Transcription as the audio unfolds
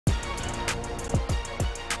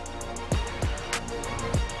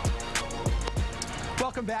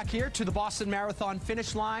Welcome back here to the Boston Marathon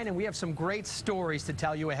finish line, and we have some great stories to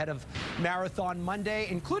tell you ahead of Marathon Monday,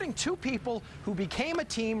 including two people who became a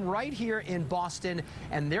team right here in Boston,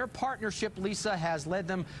 and their partnership, Lisa, has led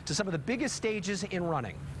them to some of the biggest stages in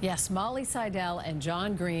running. Yes, Molly Seidel and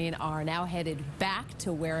Jon Green are now headed back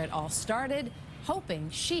to where it all started, hoping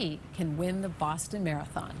she can win the Boston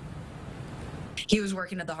Marathon. He was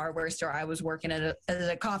working at the hardware store. I was working at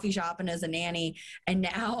a coffee shop and as a nanny. And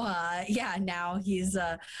now, now he's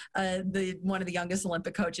one of the youngest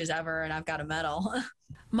Olympic coaches ever, and I've got a medal.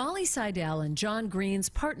 Molly Seidel and Jon Green's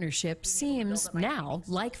partnership seems now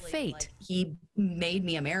like fate. He made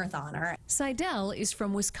me a marathoner. Seidel is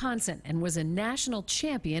from Wisconsin and was a national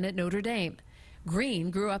champion at Notre Dame. Green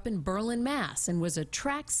grew up in Berlin, Mass, and was a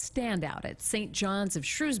track standout at St. John's of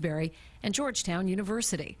Shrewsbury and Georgetown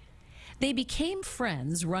University. They became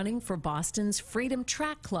friends running for Boston's Freedom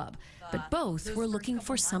Track Club, but both were looking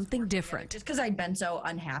for something different. Just because I'd been so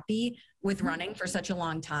unhappy with running for such a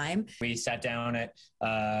long time. We sat down at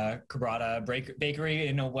Cabrata Bakery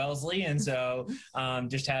in Wellesley, and so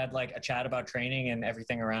just had like a chat about training and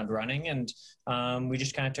everything around running, and we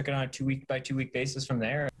just kind of took it on a 2-week by 2-week basis from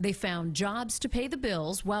there. They found jobs to pay the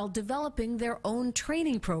bills while developing their own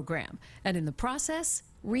training program, and in the process,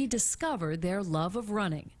 rediscovered their love of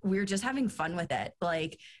running. We were just having fun with it,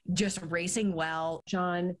 like just racing well.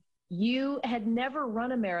 Jon, you had never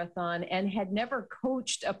run a marathon and had never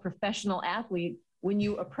coached a professional athlete when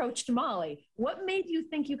you approached Molly. What made you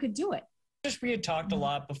think you could do it? Just we had talked a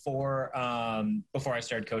lot before I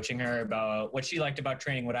started coaching her about what she liked about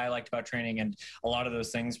training, what I liked about training, and a lot of those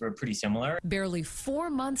things were pretty similar. Barely 4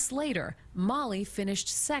 months later, Molly finished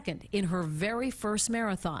second in her very first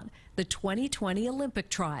marathon, the 2020 Olympic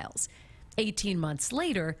trials. 18 months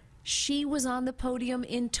later, she was on the podium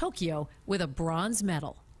in Tokyo with a bronze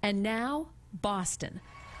medal. And now, Boston,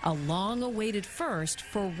 a long-awaited first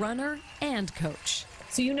for runner and coach.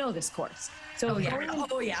 So you know this course. So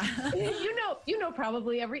Oh yeah. You know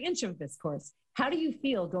probably every inch of this course. How do you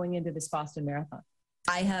feel going into this Boston Marathon?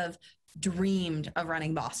 I have dreamed of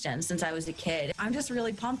running Boston since I was a kid. I'm just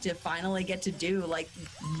really pumped to finally get to do like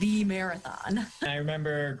the marathon. I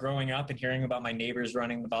remember growing up and hearing about my neighbors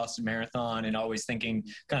running the Boston Marathon and always thinking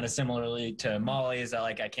kind of similarly to Molly, is that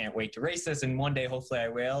like, I can't wait to race this, and one day hopefully I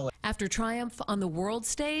will. After triumph on the world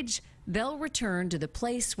stage, they'll return to the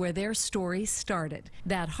place where their story started,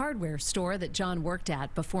 that hardware store that Jon worked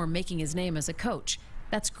at before making his name as a coach.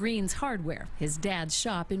 That's Green's Hardware, his dad's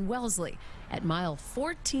shop in Wellesley, at mile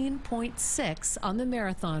 14.6 on the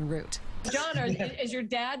marathon route. Jon, is your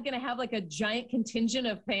dad going to have like a giant contingent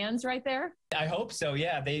of fans right there? I hope so,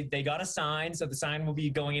 yeah. They got a sign, so the sign will be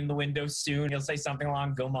going in the window soon. He'll say something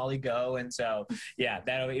along, "Go Molly, go." And so, yeah,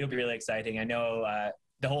 it'll be really exciting. I know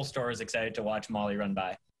the whole store is excited to watch Molly run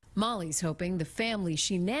by. Molly's hoping the family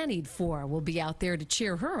she nannied for will be out there to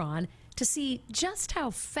cheer her on, to see just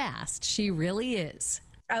how fast she really is.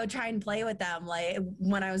 I would try and play with them, like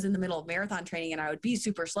when I was in the middle of marathon training, and I would be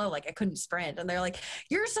super slow, like I couldn't sprint, and they're like,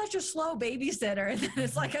 "You're such a slow babysitter." And then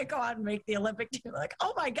it's like I go out and make the Olympic team, like,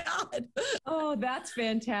 oh my God. Oh, that's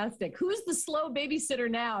fantastic. Who's the slow babysitter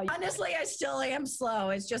now? Honestly, I still am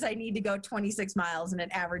slow. It's just I need to go 26 miles, and it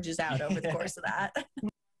averages out over the course of that.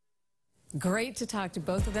 Great to talk to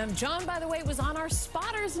both of them. Jon, by the way, was on our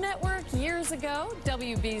Spotters Network years ago.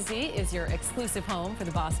 WBZ is your exclusive home for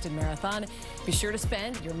the Boston Marathon. Be sure to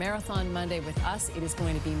spend your Marathon Monday with us. It is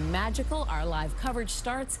going to be magical. Our live coverage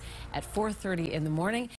starts at 4:30 in the morning.